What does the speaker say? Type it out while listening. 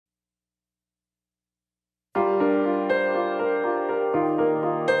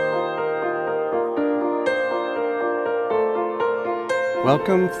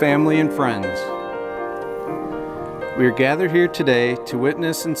Welcome, family and friends. We are gathered here today to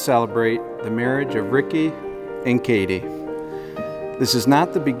witness and celebrate the marriage of Ricky and Katie. This is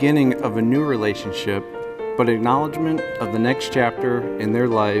not the beginning of a new relationship, but acknowledgement of the next chapter in their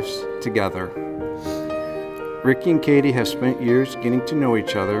lives together. Ricky and Katie have spent years getting to know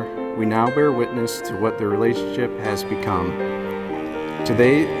each other. We now bear witness to what their relationship has become.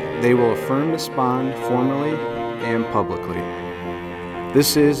 Today, they will affirm this bond formally and publicly.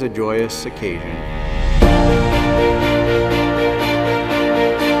 This is a joyous occasion.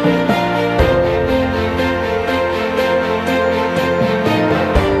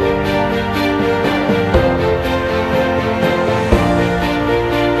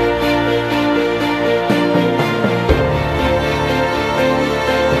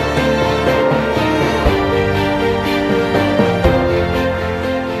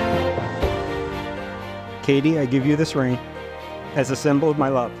 Katie, I give you this ring as a symbol of my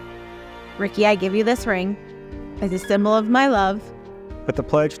love. Ricky, I give you this ring as a symbol of my love. With the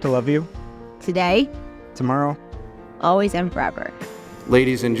pledge to love you Today, tomorrow, always and forever.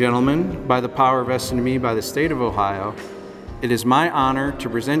 Ladies and gentlemen, by the power vested in me by the state of Ohio, it is my honor to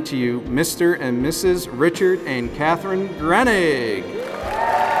present to you Mr. and Mrs. Richard and Catherine Grenig.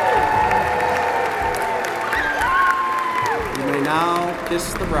 You may now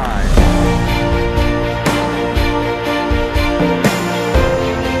kiss the bride.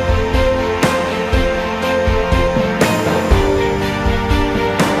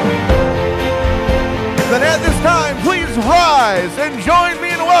 Then at this time, please rise and join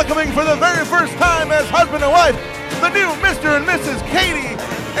me in welcoming for the very first time as husband and wife, the new Mr. and Mrs. Katie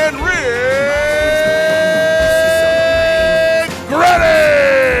and Rick.